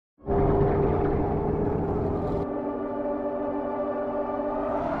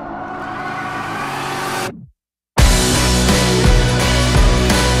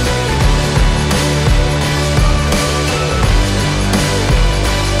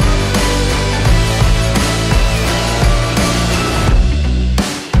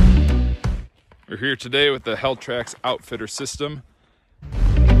here today with the Helltraxx outfitter system.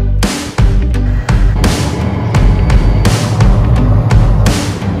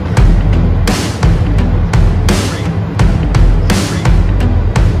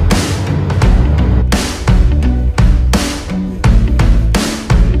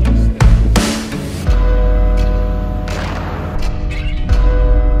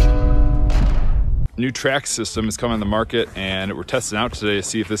 New track system is coming on the market, and we're testing out today to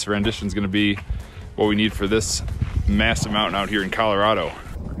see if this rendition is going to be what we need for this massive mountain out here in Colorado.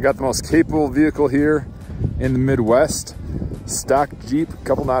 We got the most capable vehicle here in the Midwest, stock Jeep,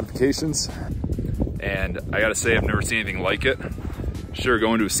 couple modifications, and I gotta say I've never seen anything like it. Sure,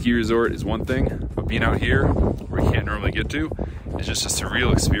 going to a ski resort is one thing, but being out here where you can't normally get to is just a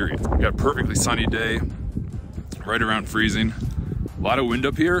surreal experience. We got a perfectly sunny day, right around freezing, a lot of wind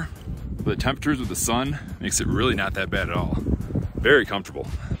up here. The temperatures with the sun makes it really not that bad at all. Very comfortable.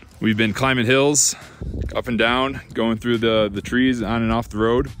 We've been climbing hills, up and down, going through the trees on and off the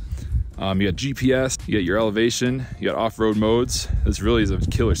road. You got GPS, you got your elevation, you got off-road modes. This really is a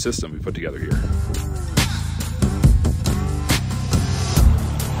killer system we put together here.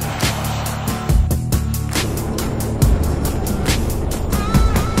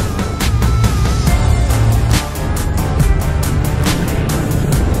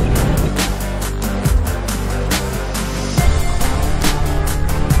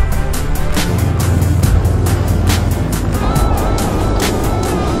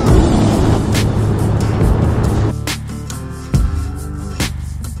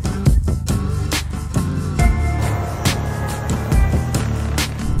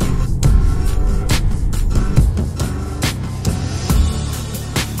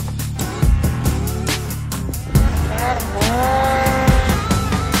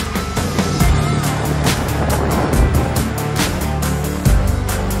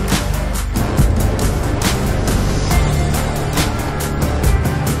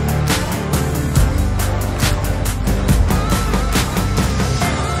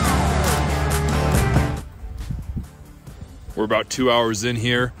 We're about 2 hours in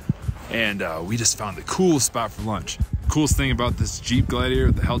here, and we just found the coolest spot for lunch. Coolest thing about this Jeep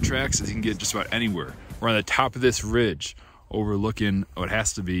Gladiator, the Helltraxx, is you can get just about anywhere. We're on the top of this ridge, overlooking what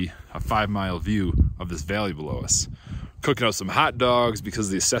has to be a 5-mile view of this valley below us. Cooking up some hot dogs because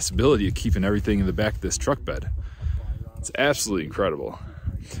of the accessibility of keeping everything in the back of this truck bed. It's absolutely incredible.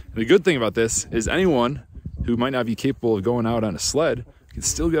 And the good thing about this is anyone who might not be capable of going out on a sled can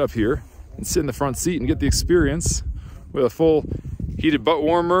still get up here and sit in the front seat and get the experience with a full heated butt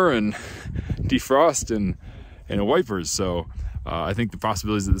warmer and defrost and wipers. So I think the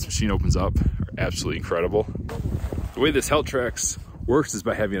possibilities that this machine opens up are absolutely incredible. The way this Helltraxx works is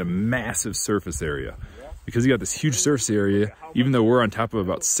by having a massive surface area. Because you got this huge surface area, even though we're on top of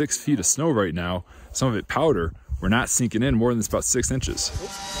about 6 feet of snow right now, some of it powder, we're not sinking in more than about 6 inches.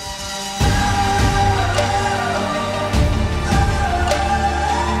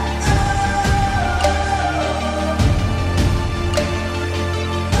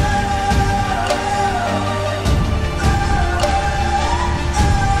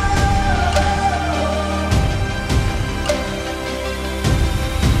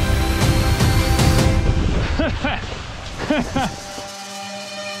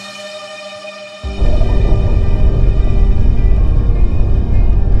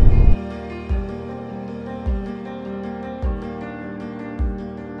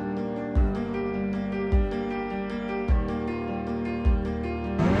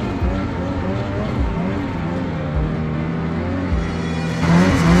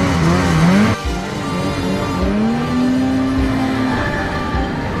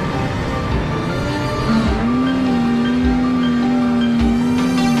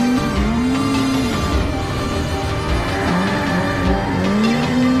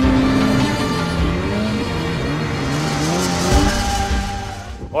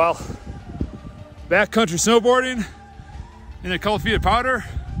 Well, backcountry snowboarding in a couple feet of powder,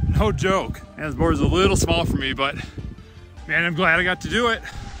 no joke. And this board is a little small for me, but man, I'm glad I got to do it.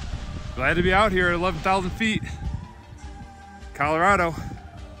 Glad to be out here at 11,000 feet. Colorado.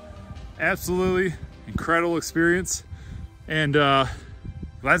 Absolutely incredible experience, and glad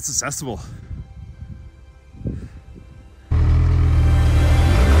it's accessible.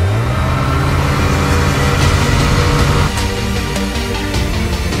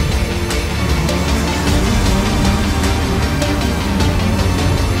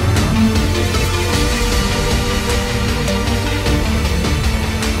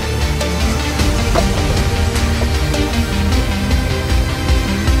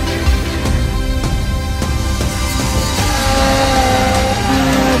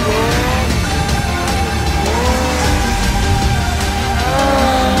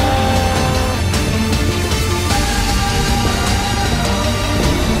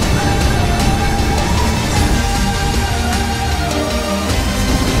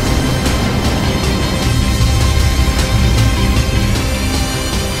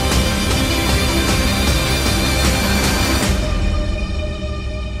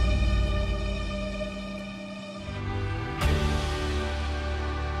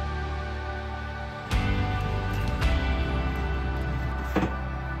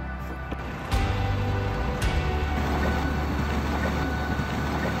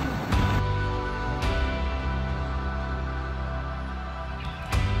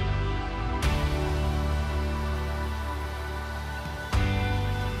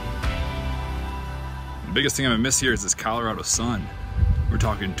 The biggest thing I'm gonna miss here is this Colorado sun. We're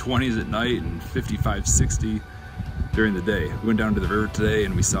talking 20s at night and 55, 60 during the day. We went down to the river today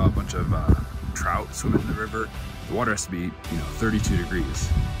and we saw a bunch of trout swimming in the river. The water has to be, 32 degrees.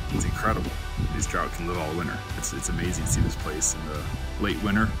 It's incredible. These trout can live all winter. It's amazing to see this place in the late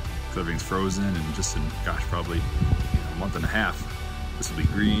winter because everything's frozen, and just in, gosh, probably a month and a half, this will be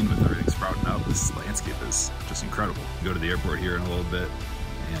green with everything sprouting up. This landscape is just incredible. We go to the airport here in a little bit,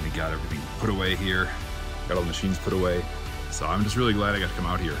 and we got everything put away here. Got all the machines put away. So I'm just really glad I got to come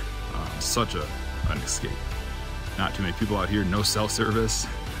out here. Such an escape. Not too many people out here, no cell service.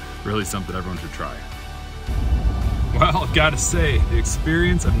 Really something everyone should try. Well, I've got to say, the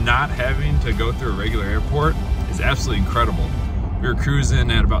experience of not having to go through a regular airport is absolutely incredible. We were cruising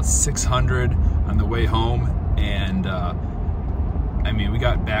at about 600 on the way home, and I mean, we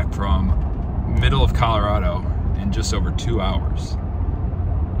got back from middle of Colorado in just over 2 hours.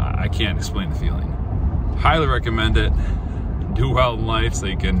 I can't explain the feeling. Highly recommend it. Do well in life so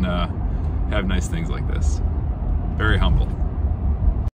you can have nice things like this. Very humble.